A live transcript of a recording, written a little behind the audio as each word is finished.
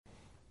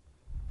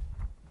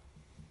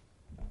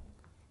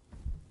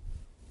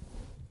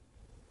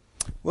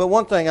Well,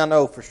 one thing I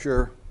know for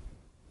sure,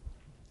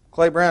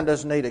 Clay Brown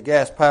doesn't need a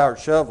gas-powered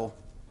shovel.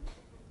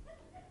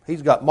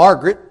 He's got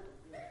Margaret.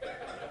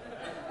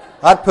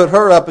 I'd put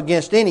her up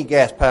against any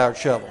gas-powered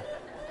shovel.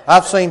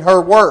 I've seen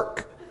her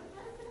work.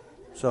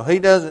 So he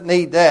doesn't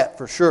need that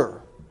for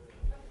sure.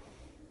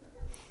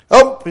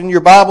 Open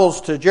your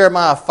Bibles to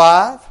Jeremiah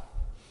 5.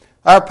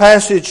 Our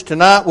passage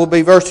tonight will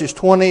be verses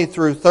 20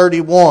 through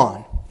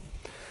 31.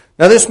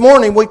 Now this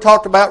morning we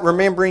talked about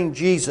remembering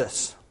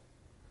Jesus.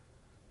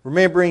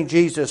 Remembering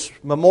Jesus,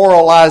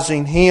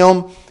 memorializing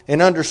Him,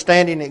 and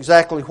understanding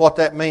exactly what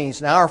that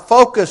means. Now our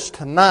focus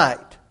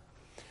tonight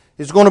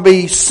is going to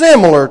be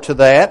similar to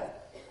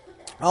that.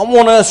 I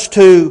want us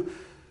to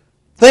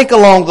think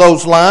along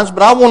those lines,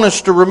 but I want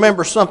us to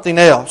remember something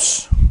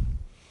else.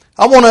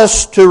 I want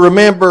us to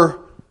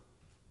remember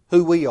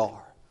who we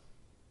are.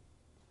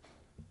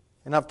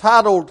 And I've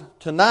titled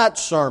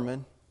tonight's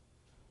sermon,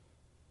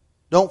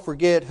 Don't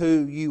Forget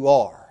Who You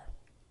Are.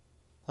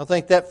 I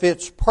think that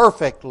fits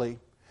perfectly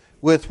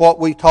with what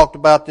we talked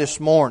about this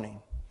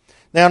morning.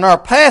 Now in our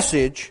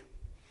passage,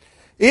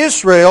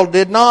 Israel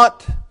did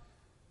not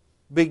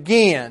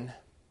begin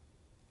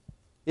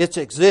its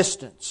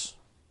existence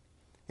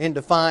in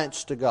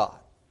defiance to God.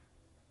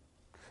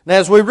 Now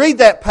as we read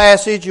that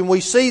passage and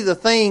we see the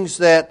things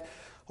that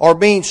are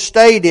being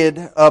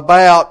stated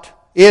about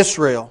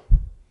Israel,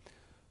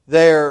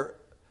 their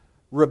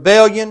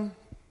rebellion,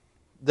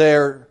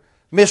 their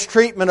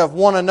mistreatment of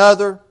one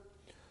another,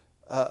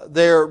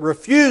 their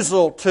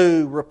refusal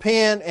to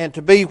repent and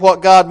to be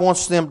what God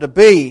wants them to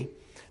be,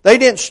 they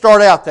didn't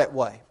start out that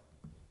way.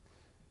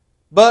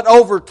 But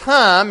over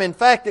time, in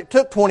fact it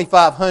took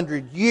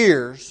 2,500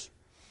 years,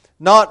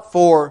 not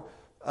for,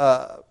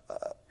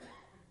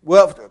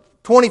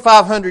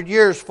 2,500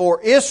 years for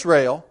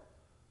Israel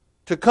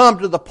to come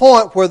to the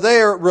point where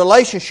their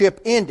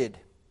relationship ended.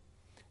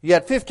 You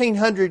had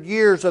 1,500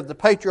 years of the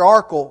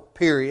patriarchal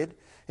period,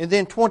 and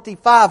then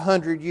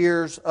 2,500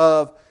 years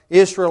of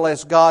Israel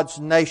as God's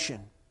nation.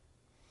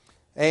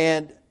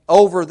 And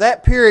over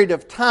that period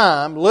of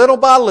time, little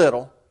by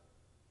little,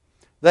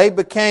 they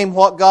became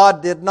what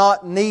God did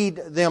not need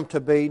them to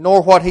be,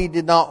 nor what He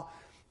did not,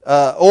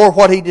 or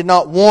what He did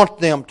not want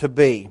them to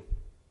be.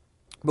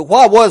 But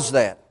why was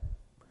that?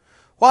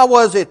 Why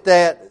was it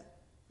that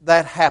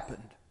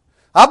happened?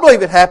 I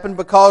believe it happened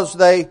because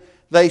they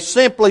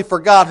simply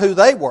forgot who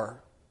they were.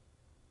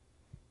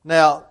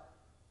 Now,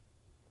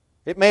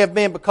 it may have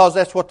been because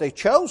that's what they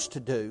chose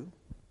to do.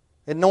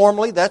 And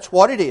normally that's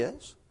what it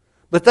is.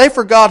 But they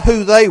forgot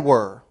who they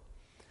were.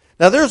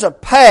 Now there's a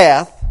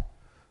path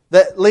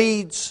that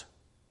leads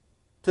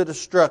to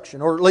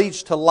destruction, or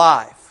leads to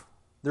life.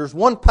 There's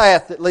one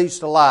path that leads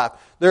to life.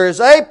 There is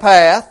a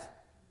path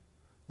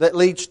that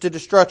leads to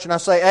destruction. I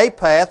say a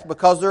path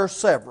because there are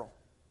several.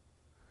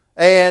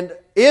 And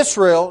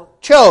Israel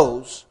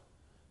chose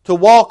to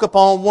walk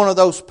upon one of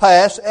those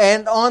paths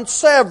and on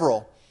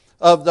several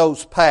of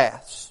those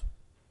paths.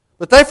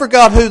 But they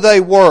forgot who they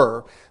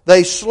were.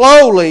 They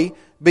slowly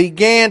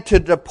began to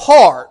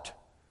depart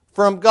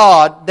from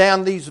God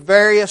down these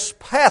various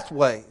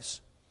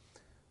pathways,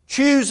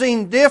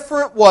 choosing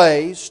different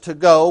ways to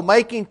go,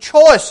 making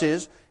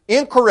choices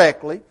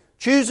incorrectly,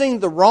 choosing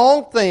the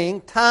wrong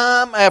thing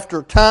time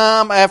after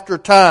time after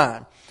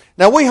time.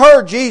 Now we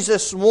heard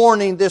Jesus'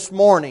 warning this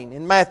morning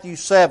in Matthew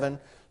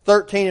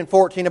 7:13 and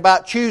 14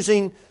 about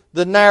choosing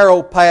the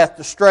narrow path,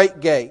 the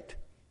straight gate,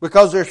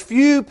 because there's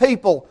few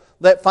people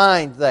that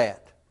find that.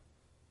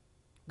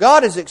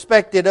 God has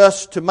expected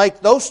us to make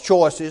those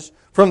choices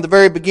from the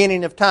very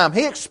beginning of time.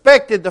 He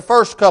expected the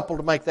first couple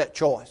to make that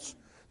choice.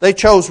 They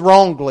chose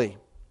wrongly.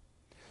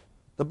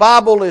 The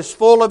Bible is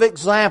full of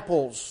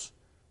examples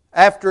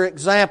after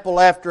example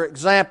after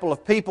example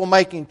of people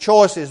making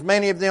choices,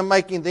 many of them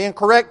making the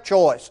incorrect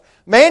choice.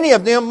 Many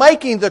of them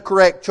making the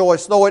correct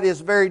choice, though it is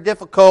very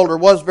difficult or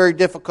was very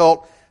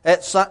difficult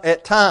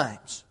at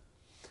times.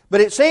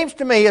 But it seems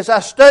to me as I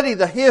study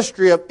the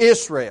history of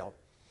Israel,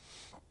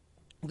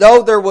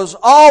 though there was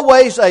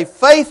always a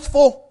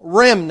faithful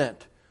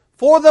remnant,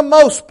 for the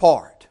most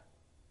part,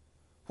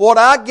 what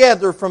I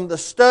gather from the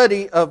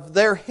study of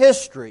their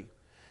history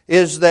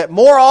is that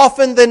more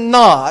often than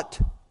not,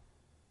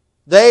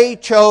 they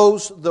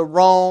chose the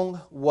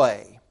wrong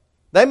way.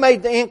 They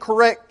made the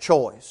incorrect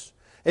choice.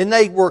 And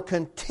they were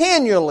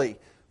continually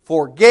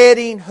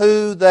forgetting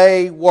who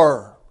they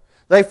were.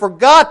 They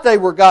forgot they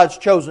were God's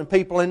chosen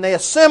people, and they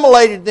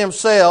assimilated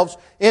themselves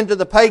into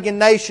the pagan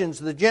nations,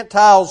 the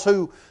Gentiles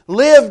who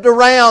lived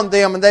around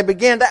them, and they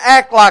began to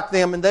act like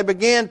them, and they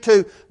began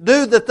to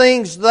do the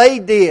things they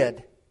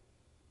did.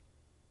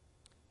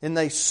 And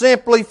they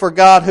simply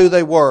forgot who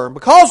they were. And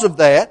because of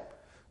that,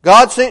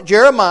 God sent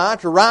Jeremiah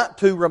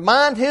to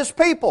remind His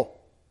people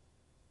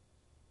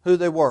who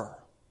they were,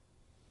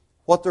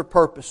 what their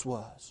purpose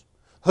was,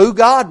 who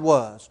God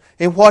was,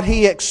 and what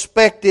He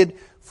expected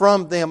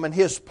from them. And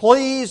His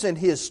pleas and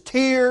His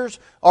tears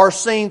are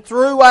seen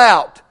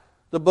throughout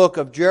the book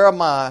of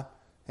Jeremiah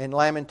and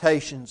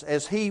Lamentations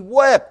as He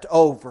wept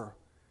over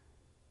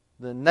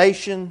the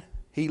nation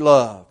He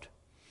loved.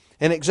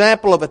 An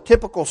example of a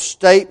typical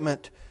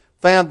statement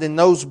found in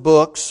those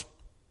books,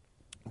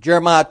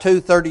 Jeremiah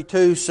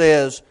 2:32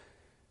 says,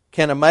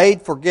 "Can a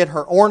maid forget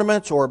her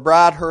ornaments or a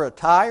bride her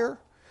attire?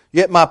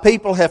 Yet my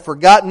people have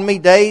forgotten me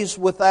days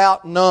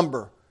without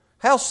number."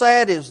 How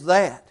sad is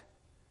that?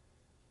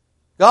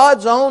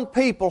 God's own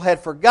people had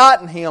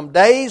forgotten Him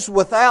days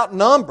without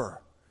number.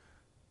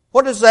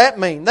 What does that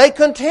mean? They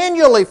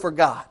continually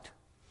forgot.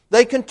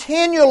 They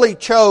continually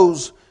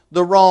chose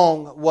the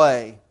wrong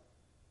way.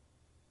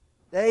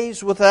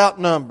 Days without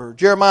number.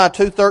 Jeremiah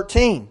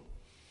 2:13.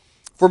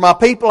 "For my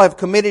people have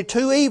committed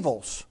two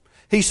evils."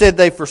 He said,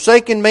 "They've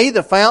forsaken me,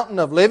 the fountain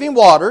of living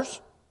waters."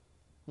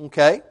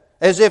 Okay,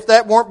 as if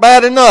that weren't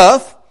bad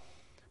enough.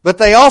 "But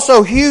they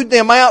also hewed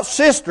them out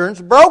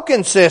cisterns,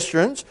 broken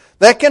cisterns,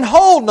 that can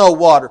hold no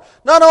water."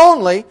 Not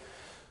only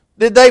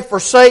did they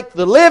forsake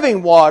the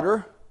living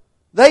water,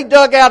 they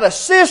dug out a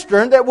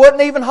cistern that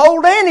wouldn't even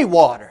hold any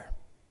water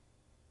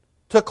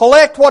to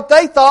collect what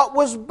they thought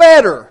was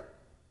better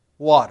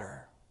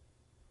water.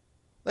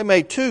 They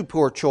made two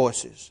poor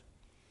choices.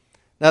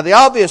 Now the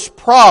obvious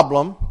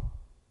problem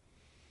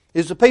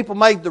is the people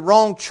made the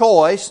wrong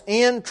choice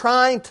in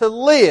trying to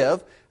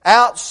live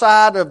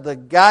outside of the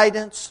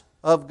guidance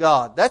of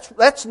God.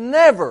 That's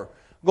never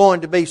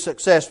going to be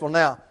successful.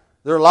 Now,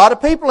 there are a lot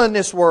of people in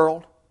this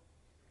world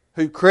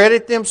who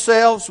credit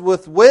themselves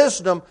with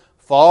wisdom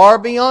far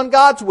beyond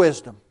God's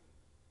wisdom.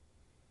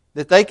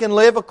 That they can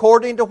live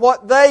according to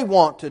what they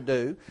want to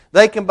do.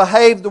 They can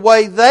behave the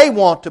way they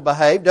want to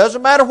behave.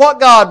 Doesn't matter what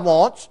God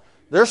wants.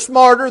 They're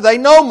smarter. They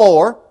know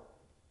more.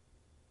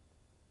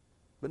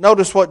 But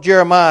notice what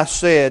Jeremiah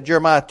said.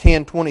 Jeremiah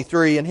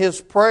 10:23 in his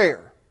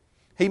prayer.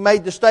 He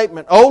made the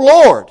statement, "O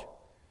Lord,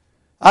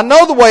 I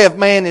know the way of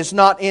man is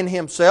not in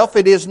himself.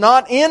 It is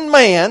not in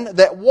man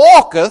that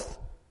walketh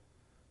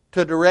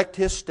to direct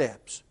his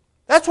steps."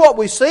 That's what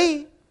we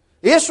see.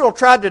 Israel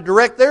tried to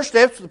direct their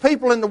steps. The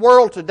people in the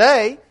world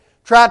today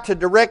tried to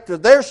direct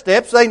their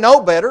steps. They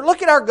know better.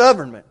 Look at our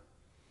government.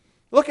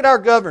 Look at our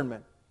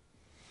government.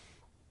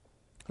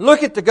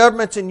 Look at the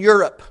governments in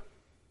Europe.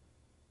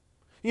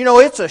 You know,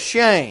 it's a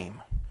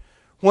shame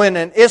when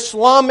an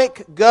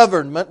Islamic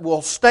government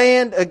will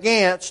stand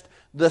against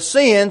the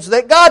sins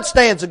that God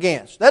stands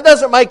against. That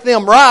doesn't make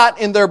them right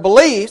in their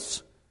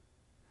beliefs,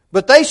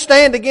 but they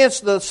stand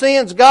against the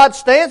sins God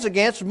stands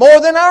against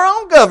more than our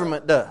own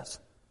government does.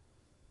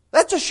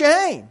 That's a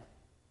shame.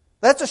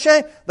 That's a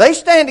shame. They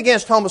stand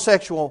against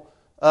homosexual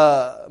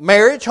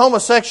marriage,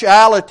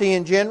 homosexuality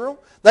in general.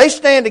 They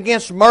stand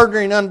against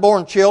murdering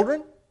unborn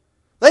children.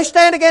 They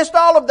stand against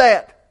all of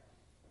that.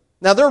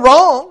 Now they're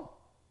wrong.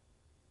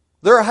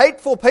 They're a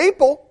hateful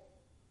people.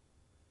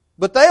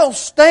 But they'll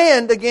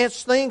stand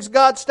against things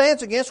God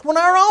stands against when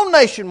our own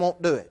nation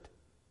won't do it.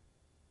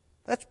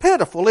 That's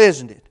pitiful,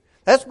 isn't it?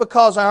 That's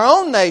because our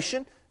own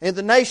nation and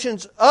the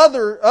nations,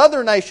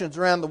 other nations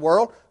around the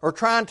world are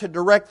trying to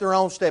direct their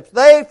own steps.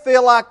 They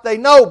feel like they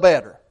know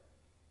better.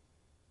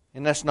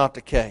 And that's not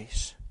the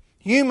case.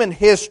 Human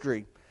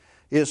history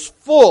is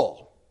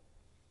full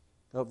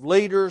of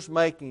leaders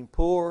making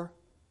poor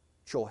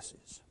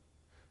choices,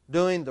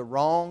 doing the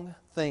wrong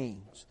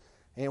things.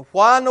 And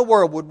why in the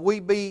world would we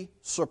be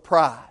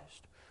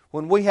surprised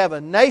when we have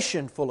a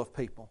nation full of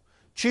people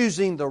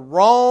choosing the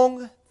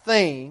wrong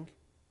thing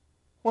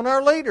when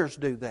our leaders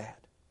do that?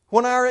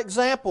 When our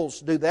examples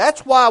do that?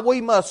 That's why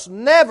we must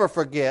never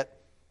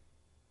forget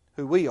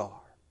who we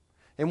are.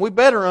 And we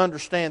better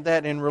understand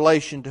that in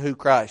relation to who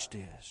Christ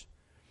is.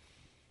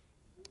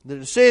 The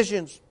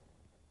decisions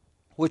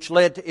which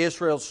led to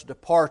Israel's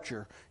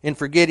departure in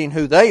forgetting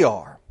who they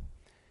are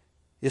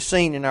is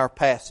seen in our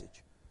passage.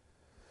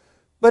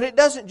 But it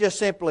doesn't just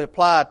simply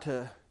apply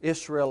to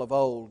Israel of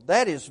old.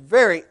 That is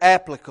very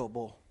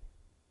applicable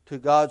to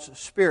God's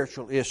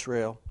spiritual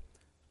Israel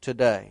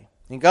today.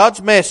 In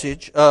God's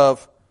message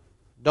of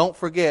don't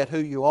forget who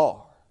you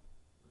are,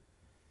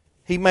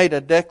 He made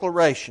a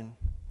declaration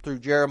through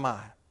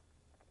Jeremiah.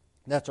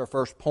 That's our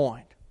first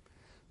point.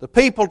 The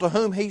people to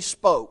whom He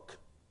spoke.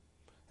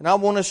 And I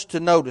want us to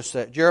notice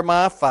that.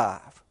 Jeremiah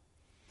 5,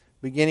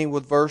 beginning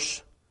with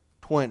verse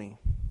 20.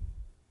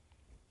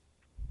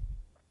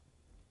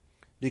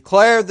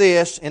 Declare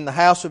this in the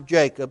house of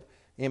Jacob,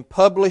 and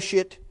publish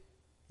it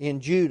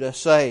in Judah,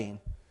 saying,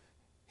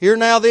 Hear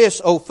now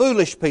this, O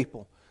foolish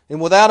people,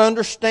 and without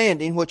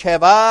understanding, which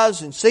have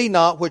eyes and see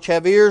not, which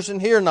have ears and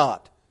hear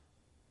not.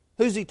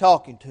 Who's he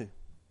talking to?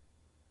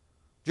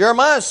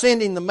 Jeremiah is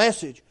sending the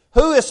message.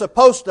 Who is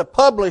supposed to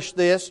publish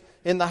this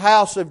in the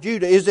house of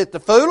Judah? Is it the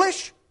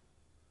foolish?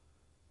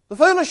 The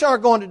foolish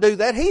aren't going to do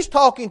that. He's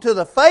talking to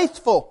the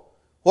faithful,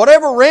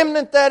 whatever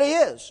remnant that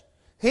is.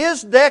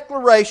 His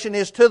declaration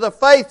is to the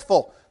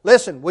faithful.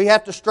 Listen, we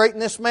have to straighten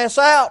this mess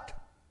out.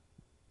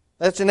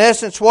 That's in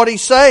essence what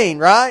he's saying,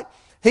 right?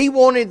 He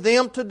wanted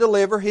them to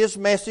deliver His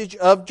message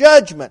of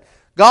judgment.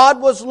 God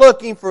was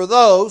looking for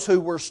those who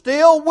were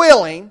still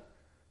willing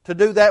to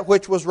do that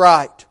which was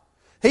right.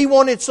 He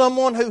wanted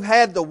someone who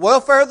had the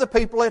welfare of the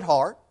people at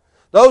heart,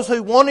 those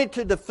who wanted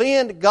to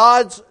defend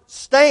God's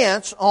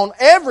stance on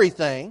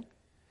everything,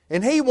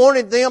 And he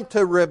wanted them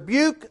to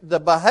rebuke the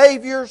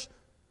behaviors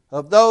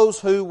of those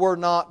who were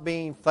not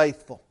being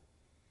faithful.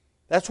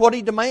 That's what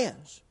he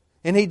demands.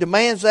 And he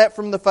demands that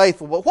from the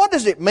faithful. But what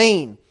does it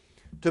mean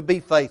to be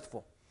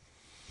faithful?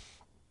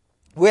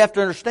 We have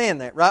to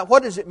understand that, right?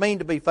 What does it mean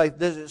to be faithful?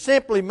 Does it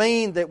simply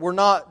mean that we're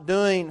not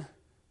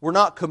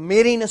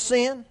committing a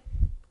sin?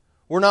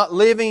 We're not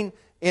living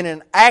in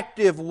an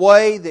active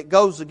way that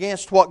goes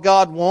against what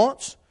God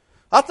wants?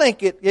 I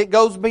think it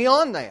goes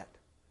beyond that.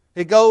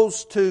 It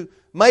goes to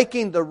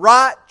making the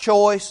right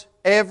choice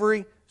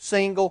every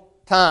single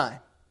time.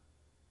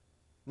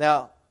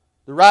 Now,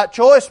 the right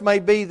choice may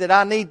be that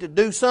I need to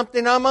do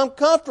something I'm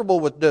uncomfortable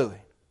with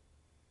doing.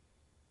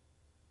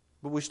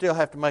 But we still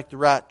have to make the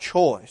right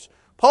choice.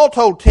 Paul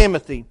told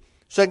Timothy,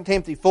 2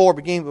 Timothy 4,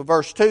 beginning with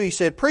verse 2, he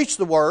said, preach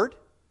the word,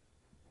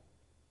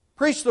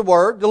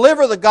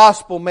 deliver the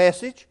gospel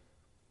message,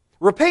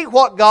 repeat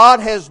what God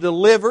has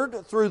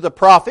delivered through the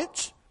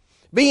prophets,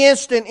 be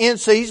instant in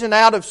season,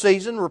 out of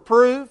season,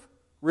 reprove,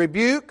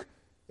 rebuke,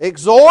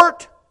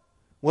 exhort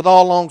with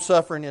all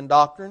longsuffering and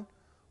doctrine.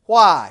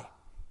 Why?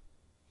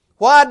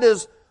 Why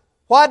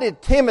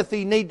did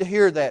Timothy need to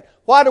hear that?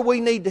 Why do we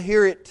need to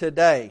hear it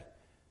today?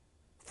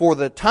 For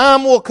the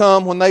time will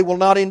come when they will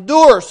not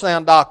endure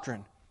sound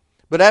doctrine,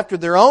 but after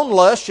their own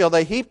lust shall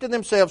they heap to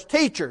themselves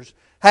teachers,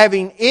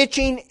 having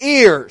itching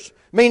ears,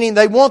 meaning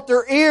they want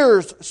their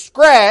ears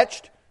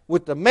scratched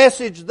with the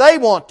message they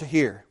want to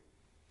hear.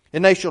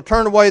 And they shall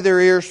turn away their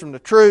ears from the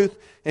truth,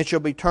 and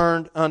shall be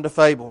turned unto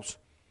fables.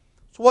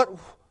 So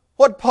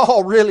what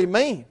Paul really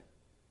mean?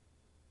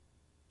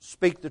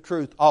 Speak the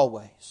truth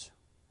always.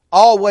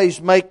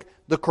 Always make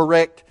the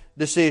correct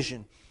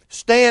decision.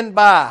 Stand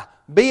by.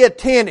 Be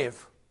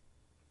attentive.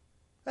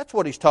 That's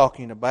what he's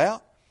talking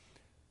about.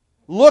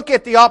 Look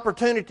at the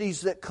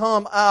opportunities that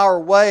come our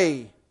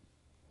way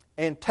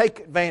and take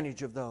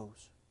advantage of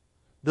those.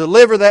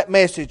 Deliver that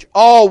message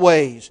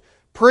always.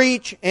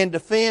 Preach and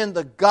defend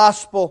the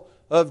gospel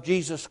of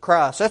Jesus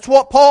Christ. That's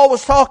what Paul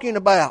was talking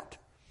about.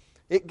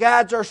 It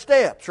guides our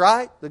steps,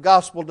 right? The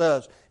gospel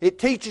does. It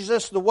teaches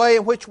us the way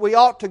in which we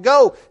ought to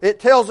go. It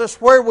tells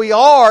us where we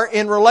are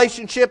in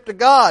relationship to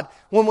God.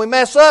 When we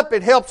mess up,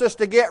 it helps us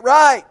to get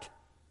right.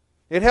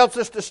 It helps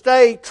us to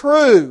stay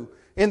true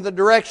in the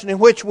direction in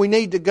which we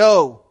need to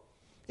go.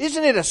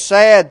 Isn't it a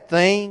sad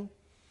thing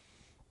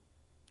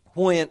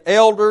when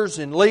elders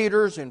and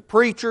leaders and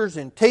preachers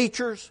and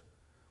teachers,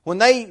 when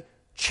they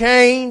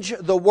change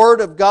the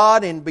Word of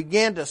God and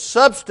begin to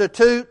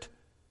substitute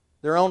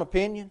their own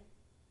opinion?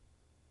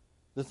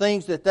 The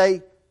things that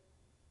they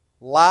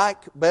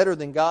like better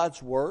than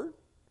God's Word?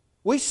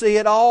 We see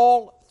it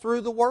all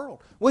through the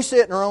world. We see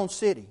it in our own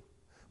city.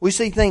 We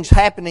see things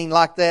happening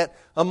like that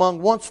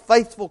among once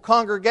faithful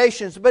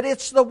congregations, but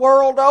it's the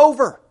world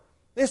over.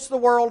 It's the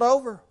world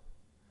over.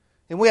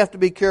 And we have to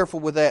be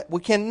careful with that.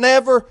 We can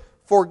never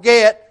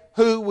forget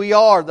who we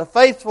are. The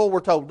faithful,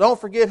 we're told,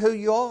 don't forget who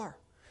you are.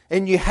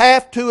 And you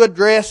have to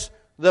address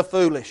the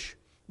foolish.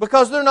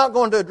 Because they're not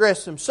going to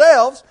address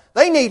themselves.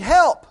 They need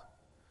help.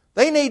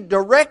 They need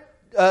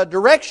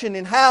direction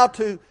in how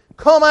to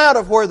come out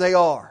of where they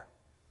are.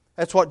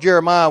 That's what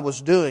Jeremiah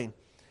was doing.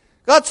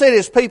 God said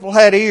His people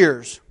had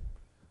ears,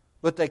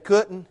 but they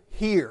couldn't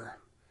hear.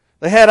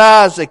 They had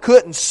eyes, they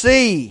couldn't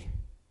see.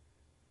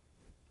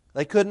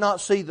 They could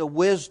not see the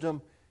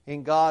wisdom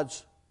in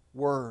God's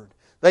Word.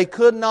 They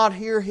could not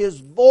hear His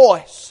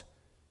voice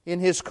in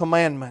His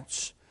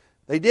commandments.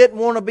 They didn't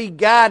want to be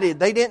guided.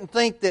 They didn't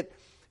think that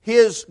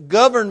His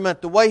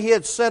government, the way He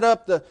had set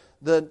up the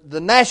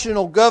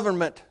national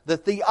government, the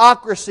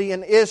theocracy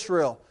in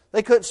Israel,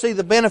 they couldn't see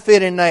the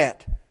benefit in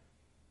that.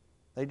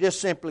 They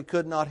just simply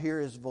could not hear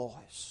His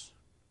voice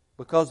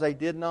because they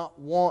did not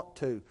want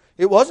to.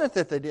 It wasn't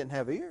that they didn't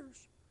have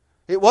ears.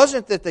 It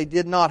wasn't that they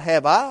did not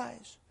have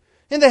eyes.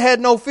 And they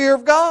had no fear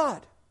of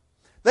God.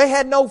 They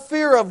had no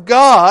fear of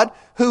God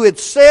who had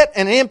set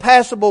an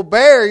impassable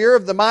barrier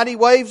of the mighty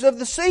waves of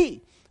the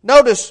sea.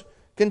 Notice,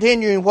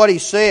 continuing what He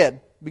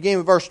said, beginning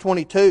with verse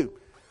 22.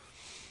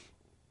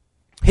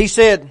 He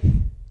said,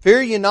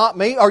 fear ye not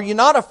me? Are you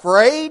not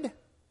afraid?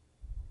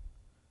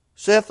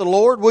 Saith the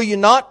Lord, will you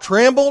not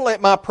tremble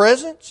at my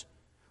presence,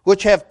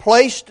 which have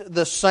placed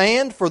the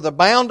sand for the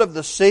bound of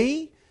the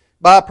sea,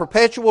 by a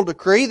perpetual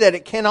decree that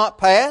it cannot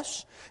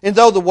pass? And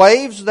though the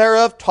waves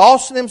thereof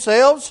toss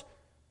themselves,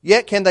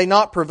 yet can they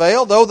not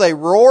prevail. Though they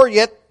roar,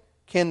 yet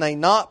can they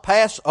not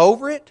pass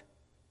over it.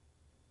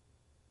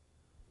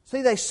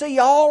 See, they see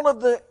all of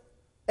the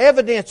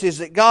evidences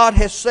that God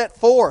has set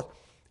forth.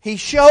 He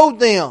showed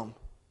them.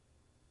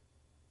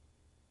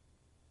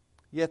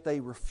 Yet they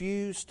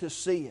refuse to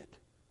see it.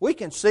 We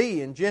can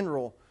see in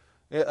general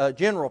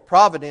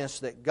providence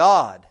that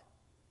God,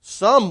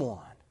 someone,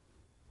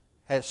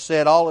 has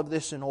set all of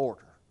this in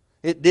order.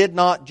 It did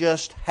not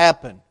just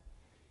happen.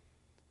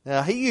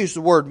 Now, he used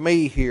the word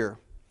me here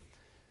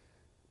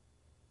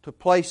to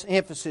place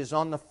emphasis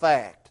on the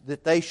fact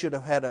that they should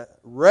have had a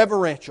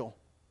reverential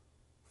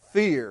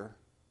fear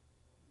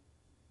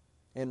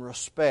and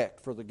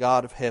respect for the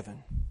God of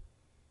heaven.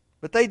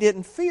 But they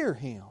didn't fear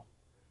Him.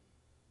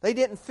 They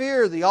didn't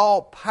fear the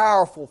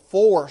all-powerful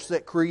force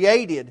that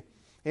created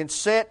and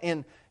set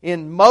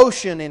in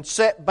motion and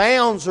set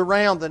bounds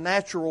around the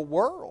natural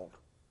world.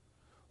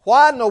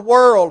 Why in the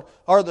world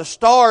are the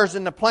stars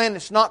and the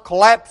planets not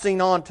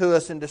collapsing onto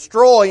us and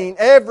destroying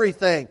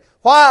everything?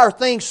 Why are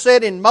things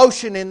set in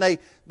motion and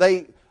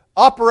they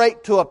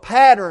operate to a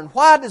pattern?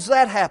 Why does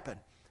that happen?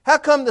 How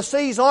come the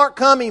seas aren't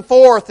coming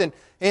forth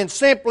and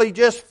simply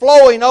just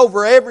flowing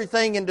over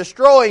everything and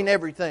destroying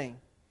everything?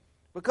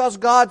 Because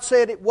God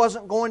said it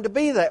wasn't going to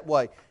be that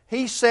way.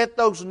 He set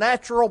those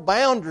natural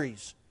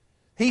boundaries.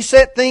 He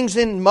set things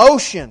in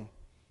motion.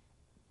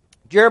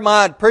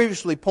 Jeremiah had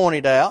previously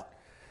pointed out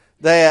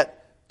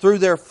that through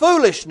their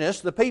foolishness,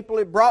 the people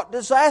had brought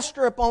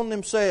disaster upon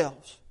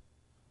themselves.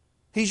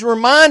 He's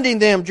reminding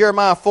them,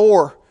 Jeremiah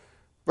 4,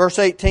 verse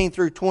 18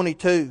 through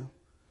 22.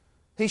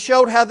 He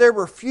showed how their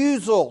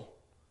refusal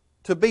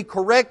to be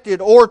corrected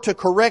or to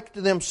correct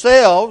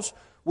themselves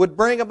would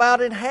bring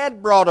about and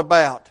had brought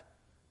about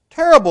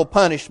terrible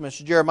punishments,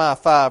 Jeremiah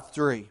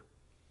 5:3.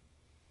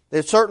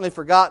 They'd certainly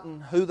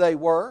forgotten who they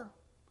were.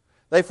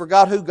 They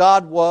forgot who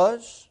God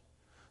was.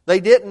 They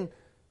didn't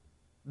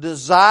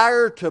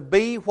desire to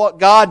be what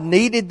God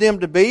needed them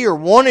to be or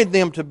wanted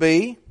them to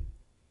be.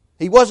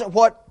 They weren't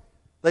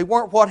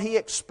what He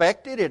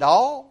expected at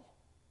all.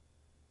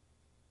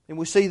 And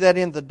we see that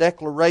in the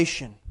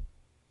declaration.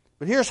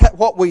 But here's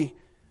what we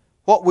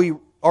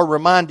are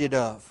reminded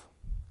of.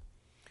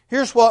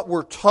 Here's what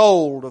we're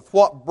told of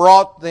what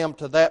brought them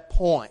to that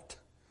point.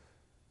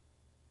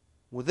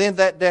 Within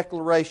that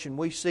declaration,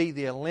 we see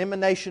the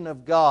elimination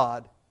of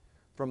God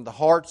from the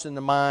hearts and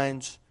the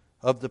minds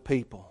of the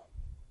people.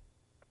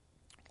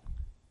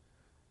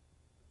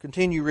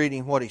 Continue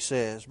reading what he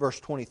says, verse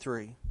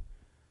 23.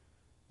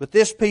 But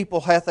this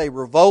people hath a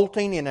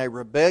revolting and a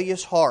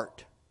rebellious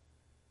heart.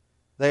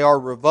 They are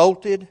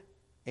revolted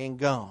and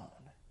gone.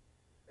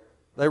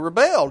 They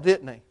rebelled,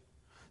 didn't they?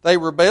 They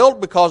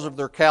rebelled because of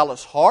their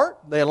callous heart.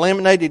 They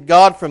eliminated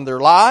God from their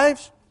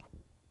lives.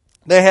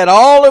 They had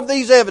all of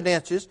these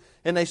evidences,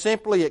 and they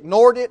simply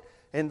ignored it,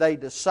 and they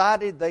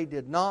decided they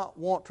did not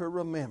want to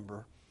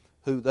remember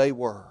who they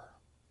were.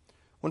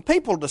 When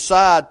people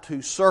decide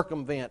to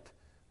circumvent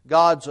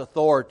God's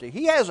authority,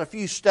 He has a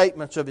few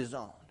statements of His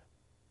own.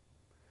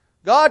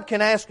 God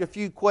can ask a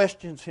few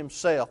questions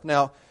Himself.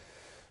 Now,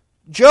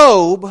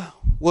 Job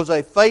was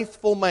a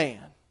faithful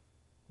man,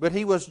 but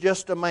he was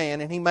just a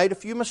man, and he made a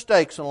few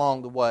mistakes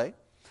along the way.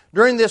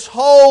 During this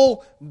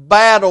whole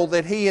battle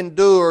that he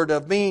endured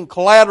of being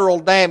collateral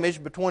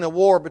damage between a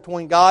war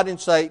between God and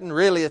Satan,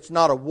 really it's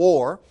not a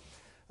war.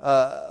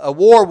 A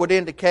war would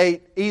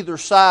indicate either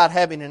side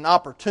having an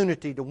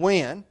opportunity to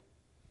win.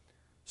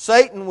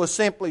 Satan was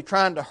simply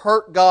trying to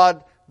hurt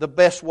God the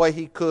best way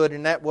he could,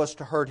 and that was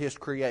to hurt His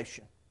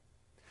creation.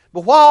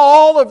 But while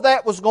all of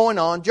that was going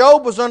on,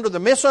 Job was under the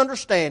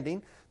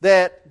misunderstanding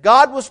that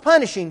God was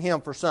punishing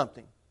him for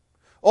something,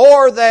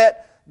 or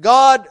that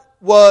God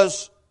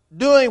was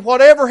doing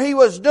whatever He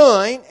was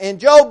doing, and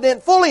Job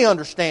didn't fully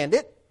understand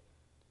it,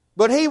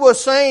 but he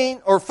was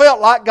saying or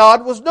felt like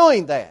God was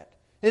doing that.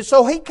 And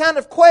so he kind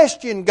of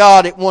questioned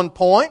God at one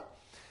point.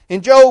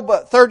 In Job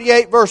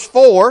 38 verse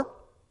 4,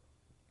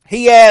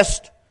 he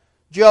asked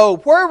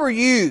Job, "Where were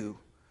you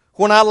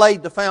when I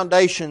laid the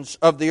foundations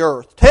of the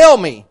earth? Tell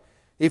me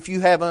if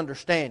you have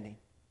understanding."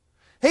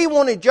 He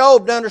wanted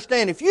Job to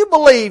understand, if you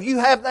believe you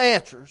have the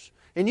answers,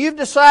 and you've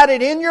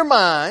decided in your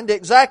mind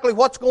exactly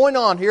what's going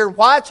on here and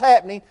why it's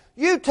happening,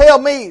 you tell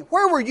me,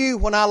 where were you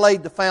when I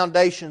laid the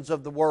foundations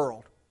of the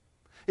world?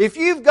 If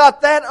you've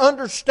got that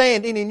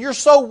understanding and you're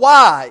so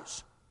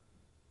wise,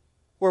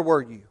 where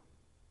were you?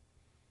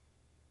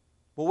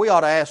 Well, we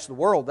ought to ask the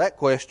world that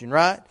question,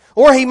 right?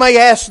 Or he may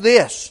ask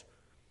this: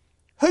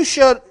 who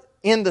shut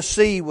in the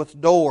sea with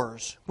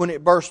doors when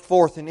it burst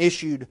forth and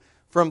issued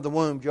from the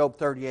womb? Job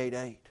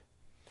 38:8.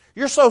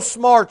 You're so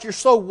smart, you're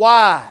so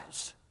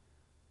wise.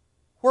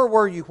 Where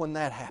were you when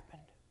that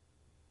happened?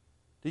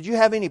 Did you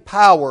have any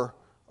power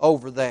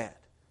over that?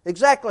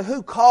 Exactly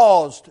who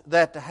caused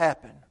that to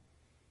happen?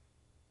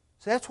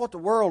 See, that's what the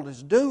world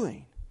is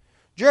doing.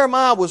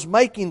 Jeremiah was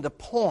making the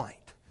point.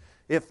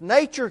 If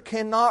nature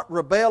cannot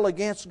rebel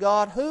against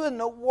God, who in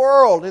the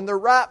world, in their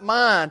right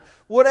mind,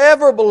 would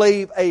ever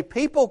believe a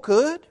people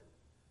could?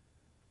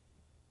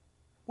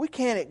 We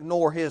can't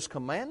ignore His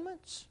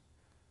commandments.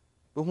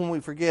 But when we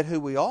forget who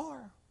we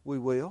are, we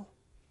will.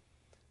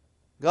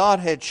 God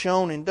had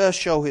shown and does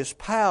show His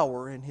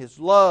power and His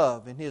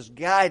love and His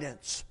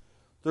guidance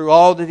through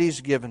all that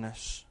He's given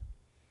us.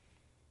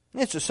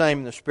 It's the same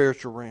in the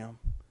spiritual realm.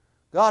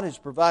 God has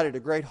provided a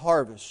great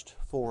harvest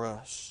for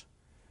us.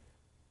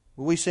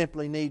 But we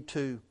simply need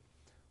to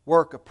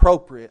work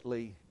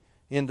appropriately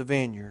in the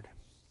vineyard.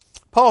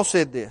 Paul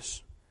said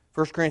this,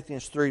 1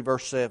 Corinthians 3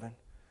 verse 7.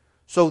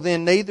 So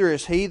then neither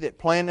is he that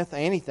planteth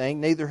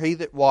anything, neither he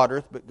that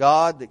watereth, but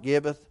God that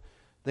giveth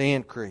the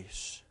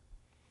increase.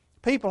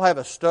 People have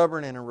a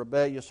stubborn and a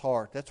rebellious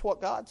heart. That's what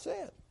God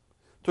said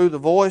through the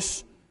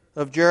voice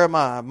of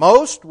Jeremiah.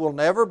 Most will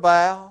never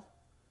bow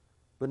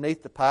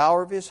beneath the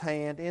power of His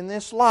hand in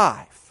this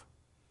life.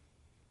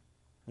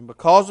 And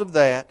because of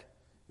that,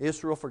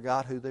 Israel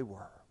forgot who they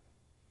were.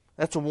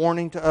 That's a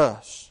warning to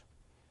us.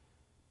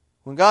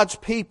 When God's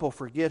people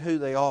forget who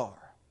they are,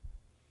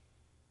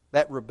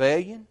 that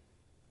rebellion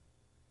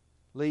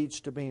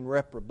leads to being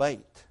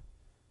reprobate.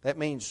 That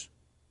means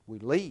we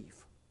leave.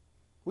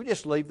 We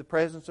just leave the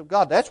presence of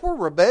God. That's where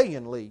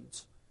rebellion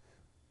leads.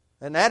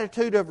 An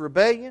attitude of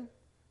rebellion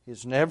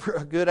is never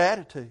a good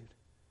attitude.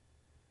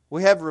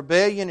 We have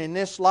rebellion in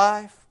this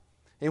life,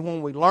 and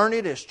when we learn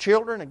it as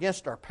children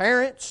against our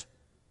parents,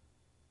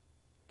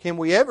 can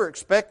we ever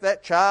expect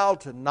that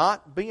child to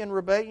not be in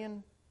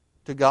rebellion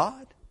to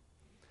God?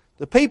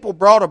 The people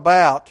brought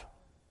about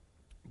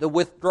the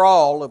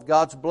withdrawal of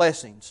God's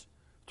blessings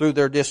through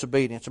their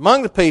disobedience.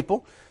 Among the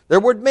people, there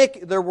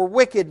were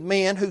wicked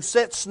men who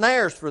set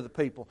snares for the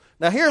people.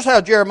 Now here's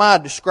how Jeremiah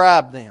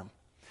described them.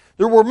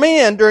 There were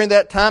men during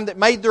that time that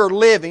made their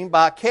living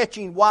by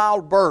catching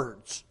wild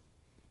birds.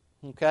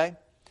 Okay?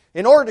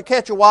 In order to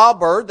catch a wild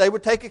bird, they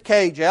would take a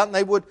cage out and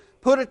they would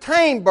put a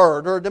tame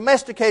bird or a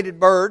domesticated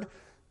bird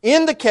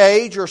in the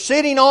cage or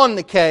sitting on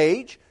the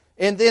cage,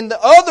 and then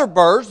the other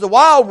birds, the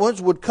wild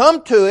ones, would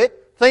come to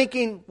it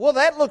thinking, well,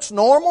 that looks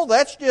normal.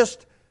 That's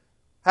just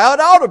how it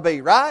ought to be,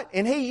 right?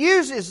 And he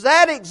uses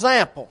that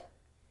example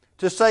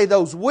to say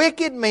those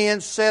wicked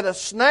men set a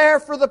snare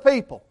for the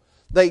people.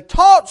 They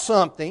taught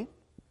something,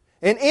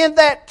 and in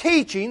that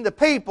teaching, the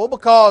people,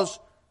 because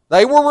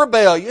they were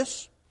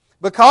rebellious,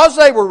 because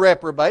they were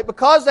reprobate,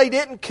 because they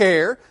didn't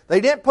care, they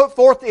didn't put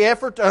forth the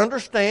effort to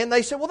understand,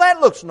 they said, well, that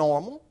looks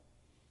normal.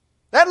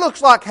 That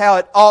looks like how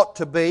it ought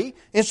to be.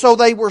 And so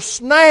they were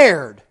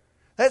snared.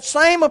 That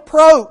same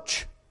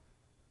approach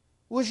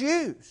was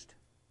used.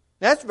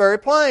 That's very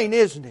plain,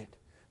 isn't it?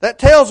 That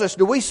tells us,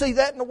 do we see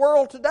that in the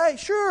world today?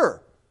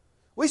 Sure.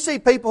 We see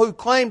people who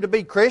claim to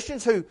be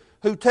Christians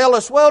who tell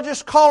us, well,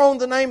 just call on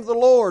the name of the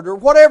Lord, or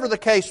whatever the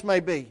case may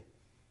be.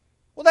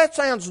 Well, that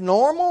sounds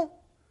normal.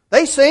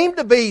 They seem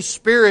to be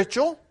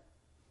spiritual.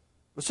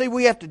 But see,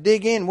 we have to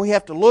dig in. We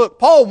have to look.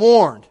 Paul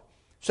warned,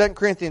 2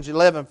 Corinthians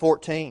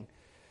 11:14.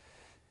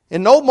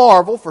 And no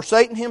marvel, for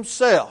Satan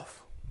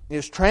himself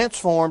is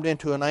transformed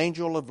into an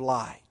angel of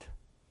light.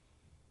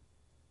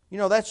 You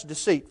know, that's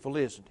deceitful,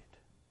 isn't it?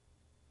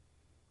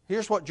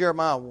 Here's what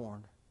Jeremiah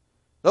warned.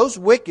 Those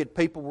wicked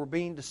people were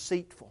being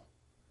deceitful.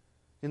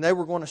 And they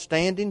were going to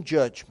stand in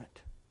judgment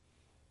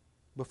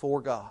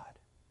before God.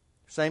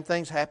 Same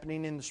thing's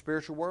happening in the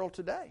spiritual world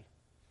today.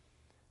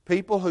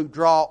 People who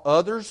draw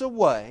others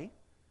away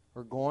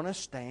are going to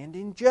stand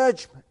in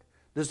judgment.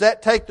 Does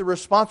that take the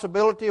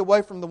responsibility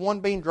away from the one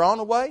being drawn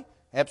away?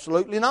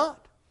 Absolutely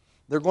not.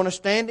 They're going to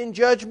stand in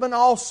judgment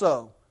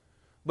also.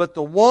 But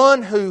the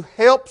one who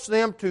helps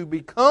them to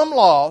become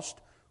lost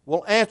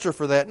will answer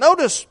for that.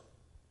 Notice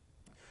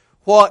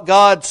what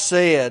God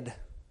said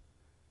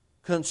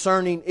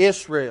concerning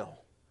Israel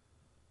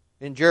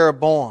in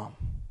Jeroboam.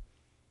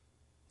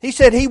 He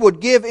said He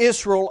would give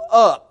Israel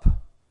up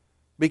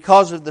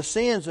because of the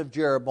sins of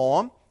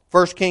Jeroboam.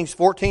 1 Kings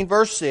 14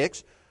 verse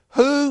 6.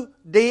 Who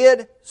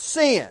did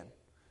sin?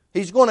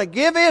 He's going to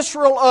give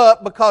Israel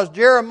up because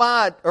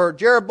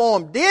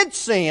Jeroboam did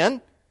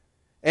sin.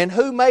 And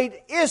who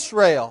made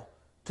Israel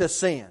to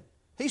sin?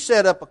 He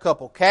set up a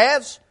couple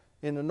calves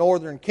in the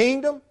northern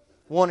kingdom.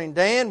 One in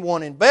Dan,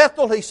 one in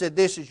Bethel. He said,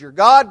 this is your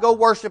God, go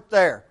worship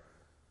there.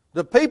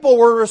 The people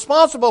were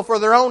responsible for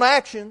their own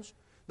actions.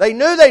 They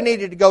knew they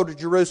needed to go to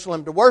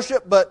Jerusalem to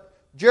worship, but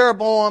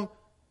Jeroboam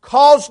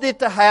caused it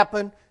to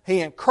happen. He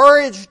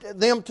encouraged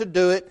them to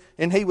do it,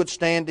 and he would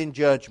stand in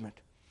judgment.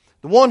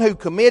 The one who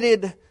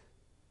committed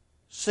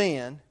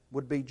sin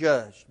would be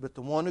judged, but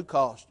the one who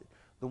caused it,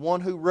 the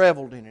one who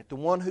reveled in it, the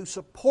one who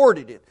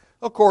supported it,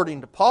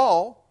 according to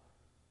Paul,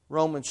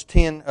 Romans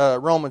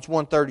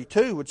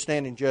 1:32 would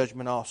stand in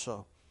judgment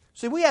also.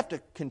 See, we have to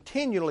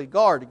continually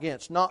guard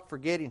against not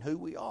forgetting who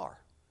we are.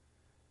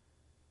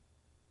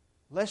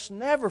 Let's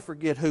never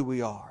forget who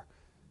we are.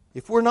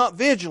 If we're not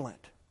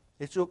vigilant,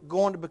 it's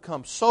going to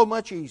become so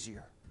much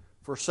easier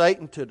for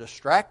Satan to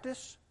distract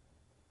us,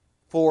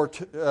 for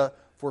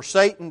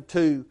Satan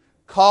to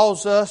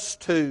cause us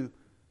to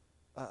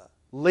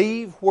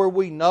leave where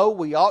we know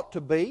we ought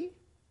to be.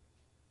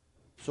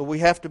 So we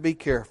have to be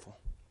careful.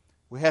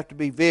 We have to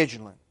be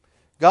vigilant.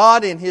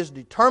 God, in His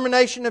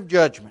determination of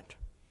judgment,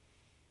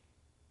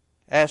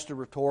 asked a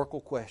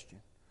rhetorical question.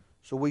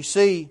 So we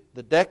see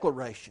the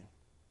declaration.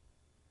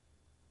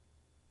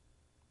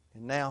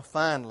 And now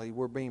finally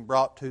we're being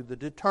brought to the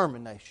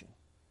determination.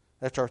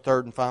 That's our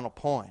third and final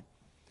point.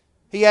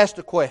 He asked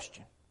a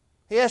question.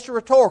 He asked a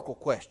rhetorical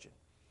question.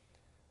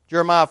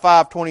 Jeremiah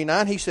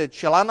 5:29, he said,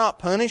 shall I not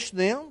punish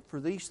them for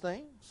these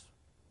things?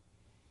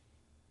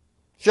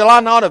 Shall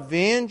I not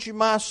avenge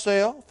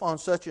myself on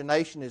such a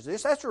nation as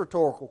this? That's a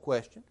rhetorical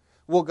question.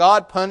 Will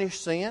God punish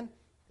sin?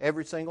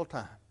 Every single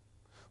time.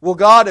 Will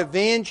God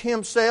avenge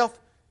Himself?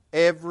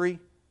 Every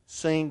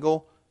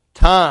single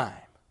time.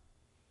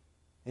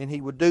 And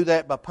He would do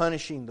that by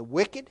punishing the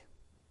wicked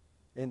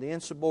and the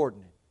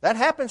insubordinate. That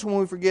happens when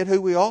we forget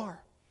who we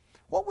are.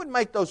 What would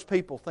make those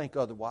people think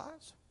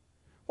otherwise?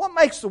 What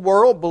makes the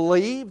world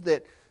believe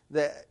that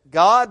that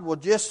God will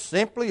just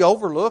simply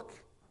overlook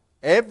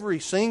every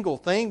single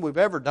thing we've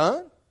ever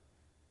done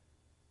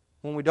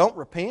when we don't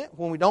repent,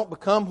 when we don't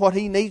become what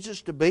He needs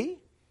us to be?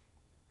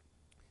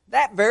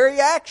 That very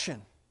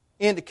action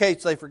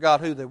indicates they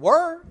forgot who they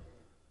were.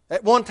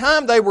 At one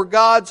time they were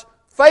God's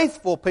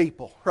faithful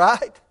people,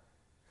 right?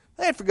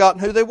 They had forgotten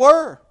who they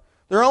were.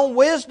 Their own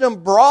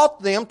wisdom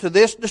brought them to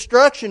this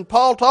destruction.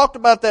 Paul talked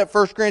about that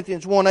 1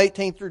 Corinthians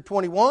 1:18 through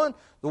 21.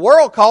 The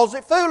world calls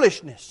it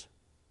foolishness.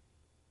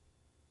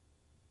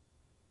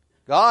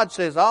 God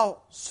says,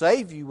 I'll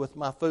save you with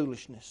my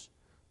foolishness,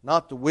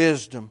 not the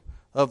wisdom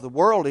of the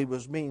world. He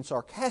was being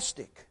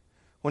sarcastic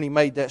when he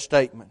made that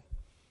statement.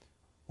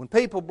 When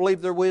people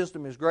believe their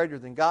wisdom is greater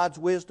than God's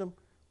wisdom,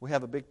 we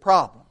have a big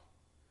problem.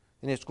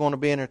 And it's going to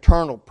be an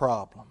eternal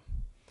problem.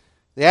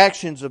 The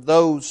actions of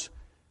those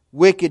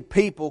wicked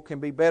people can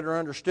be better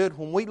understood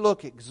when we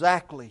look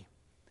exactly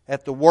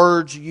at the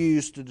words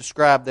used to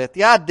describe that.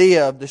 The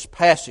idea of this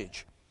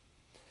passage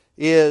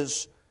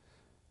is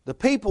the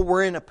people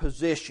were in a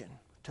position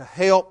to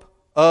help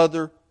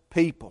other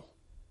people,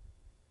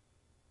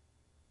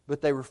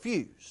 but they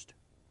refused.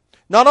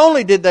 Not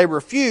only did they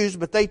refuse,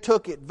 but they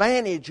took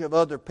advantage of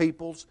other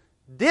people's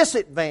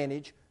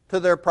disadvantage to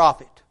their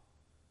profit.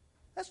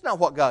 That's not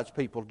what God's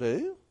people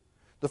do.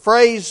 The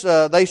phrase,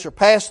 they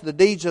surpass the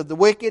deeds of the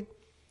wicked,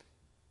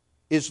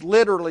 is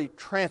literally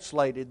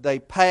translated, they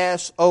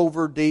pass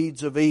over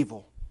deeds of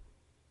evil.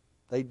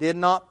 They did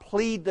not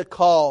plead the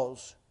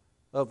cause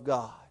of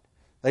God.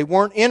 They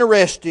weren't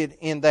interested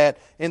in that,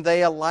 and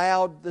they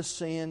allowed the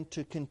sin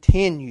to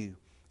continue.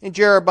 And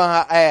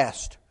Jeremiah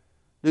asked,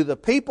 do the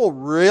people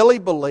really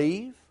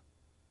believe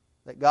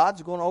that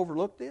God's going to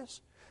overlook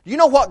this? Do you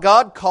know what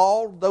God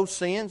called those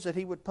sins that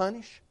He would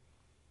punish?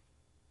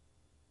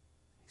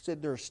 He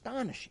said they're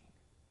astonishing.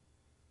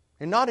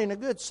 And not in a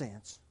good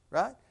sense,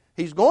 right?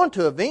 He's going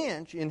to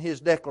avenge in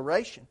His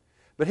declaration.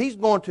 But He's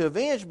going to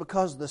avenge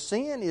because the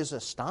sin is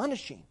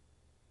astonishing.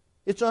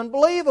 It's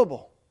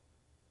unbelievable.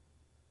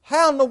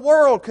 How in the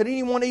world could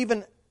anyone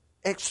even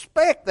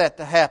expect that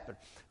to happen?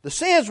 The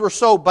sins were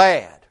so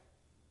bad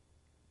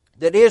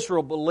that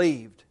Israel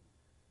believed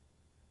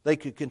they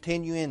could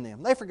continue in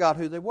them. They forgot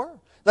who they were.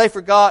 They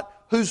forgot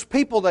whose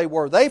people they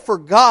were. They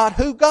forgot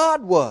who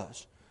God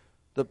was.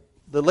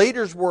 The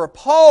leaders were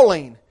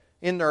appalling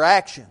in their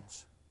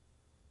actions.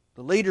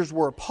 The leaders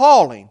were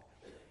appalling.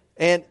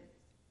 And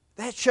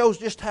that shows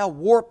just how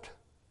warped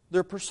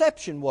their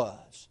perception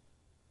was.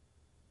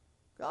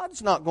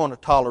 God's not going to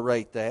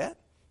tolerate that.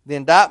 The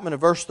indictment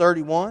of verse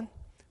 31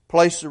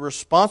 places the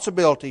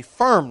responsibility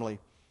firmly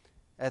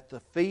at the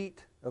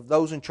feet of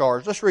those in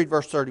charge. Let's read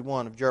verse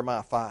 31 of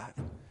Jeremiah 5.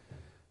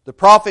 The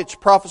prophets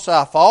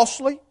prophesy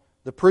falsely.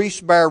 The priests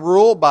bear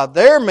rule by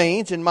their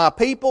means, and my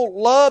people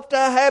love to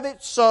have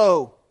it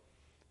so.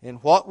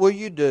 And what will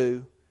you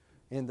do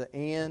in the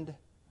end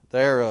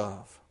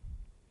thereof?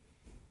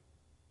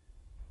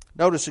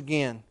 Notice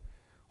again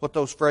what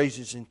those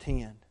phrases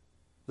intend.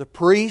 The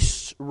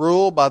priests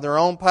rule by their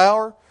own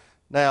power.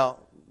 Now,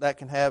 that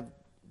can have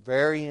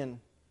varying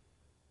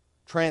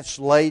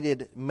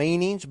translated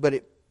meanings, but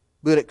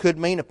it could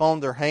mean upon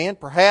their hand.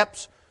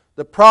 Perhaps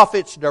the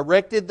prophets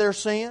directed their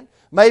sin.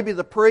 Maybe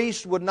the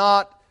priests would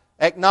not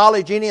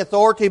acknowledge any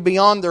authority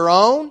beyond their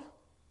own.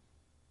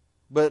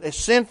 But as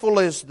sinful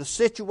as the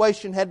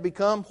situation had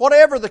become,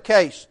 whatever the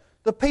case,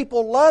 the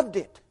people loved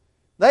it.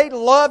 They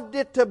loved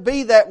it to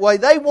be that way.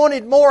 They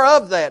wanted more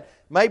of that.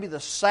 Maybe the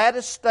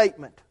saddest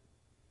statement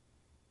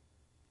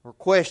or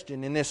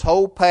question in this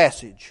whole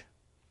passage.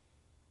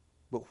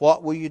 But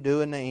what will you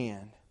do in the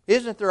end?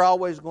 Isn't there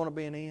always going to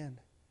be an end?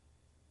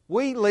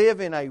 We live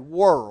in a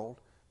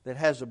world that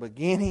has a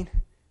beginning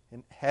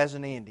and has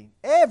an ending.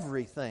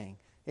 Everything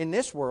in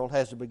this world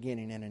has a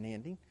beginning and an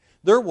ending.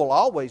 There will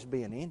always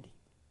be an ending.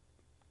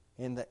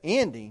 And the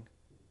ending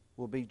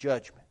will be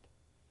judgment.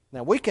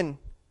 Now we can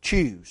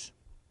choose.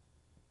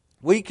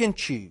 We can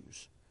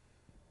choose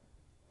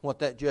what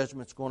that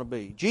judgment's going to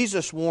be.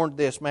 Jesus warned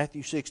this,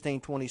 Matthew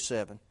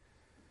 16:27.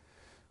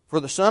 For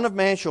the Son of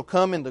Man shall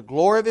come in the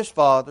glory of His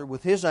Father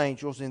with His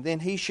angels, and then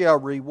He shall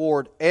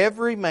reward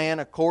every man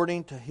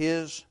according to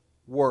his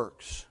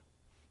works.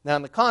 Now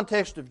in the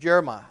context of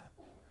Jeremiah,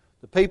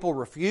 the people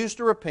refused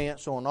to repent,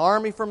 so an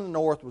army from the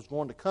north was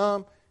going to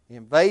come,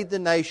 invade the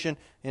nation,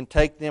 and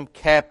take them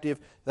captive.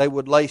 They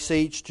would lay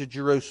siege to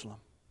Jerusalem.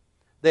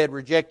 They had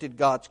rejected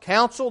God's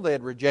counsel, they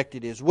had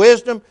rejected His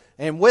wisdom,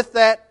 and with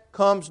that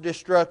comes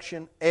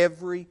destruction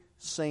every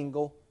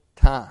single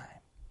time.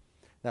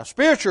 Now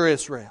spiritual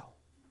Israel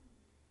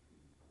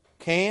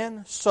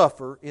can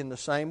suffer in the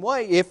same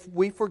way if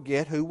we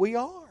forget who we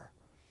are.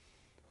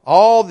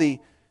 All the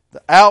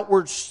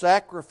outward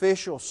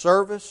sacrificial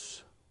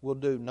service will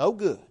do no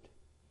good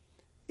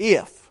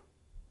if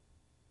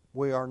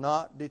we are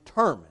not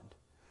determined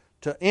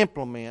to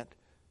implement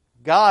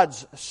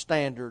God's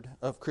standard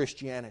of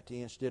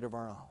Christianity instead of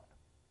our own.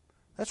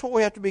 That's what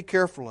we have to be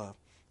careful of.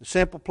 The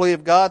simple plea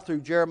of God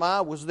through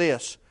Jeremiah was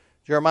this.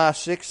 Jeremiah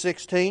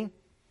 6:16.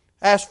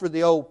 Ask for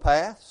the old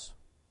paths.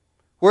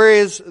 Where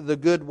is the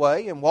good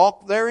way, and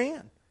walk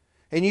therein?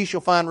 and ye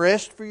shall find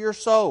rest for your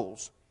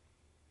souls.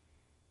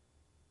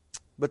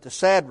 But the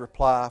sad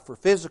reply for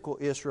physical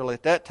Israel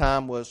at that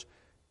time was,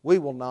 we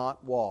will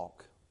not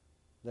walk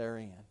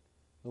therein.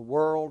 The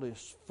world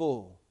is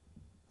full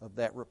of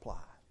that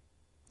reply.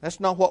 That's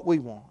not what we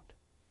want.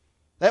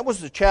 That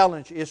was the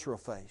challenge Israel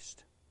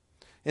faced.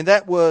 And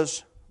that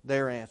was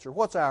their answer.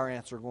 What's our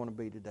answer going to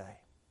be today?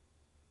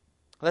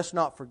 Let's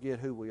not forget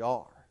who we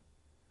are.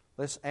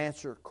 Let's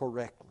answer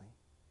correctly.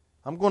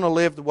 I'm going to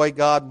live the way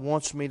God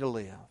wants me to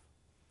live.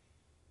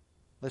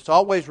 Let's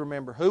always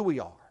remember who we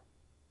are.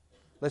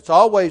 Let's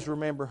always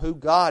remember who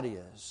God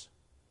is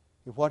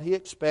and what He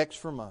expects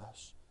from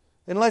us.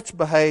 And let's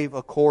behave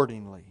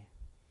accordingly.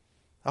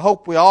 I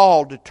hope we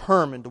all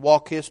determine to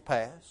walk His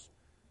paths,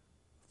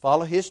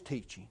 follow His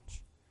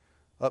teachings,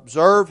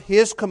 observe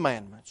His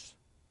commandments,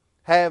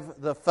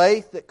 have the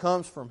faith that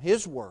comes from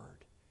His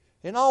Word,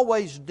 and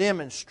always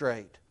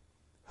demonstrate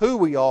who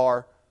we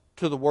are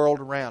to the world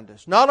around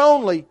us. Not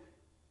only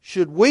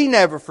should we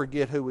never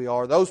forget who we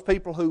are, those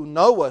people who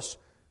know us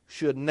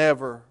should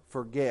never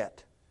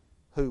forget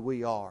who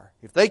we are.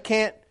 If they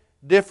can't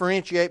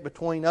differentiate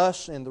between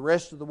us and the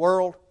rest of the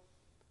world,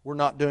 we're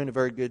not doing a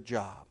very good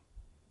job.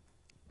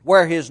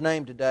 Wear His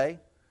name today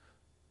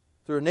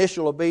through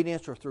initial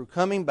obedience or through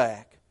coming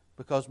back,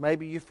 because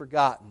maybe you've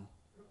forgotten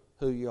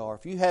who you are.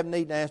 If you have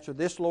need to answer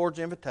this Lord's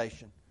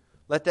invitation,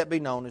 let that be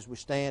known as we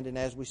stand and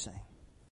as we sing.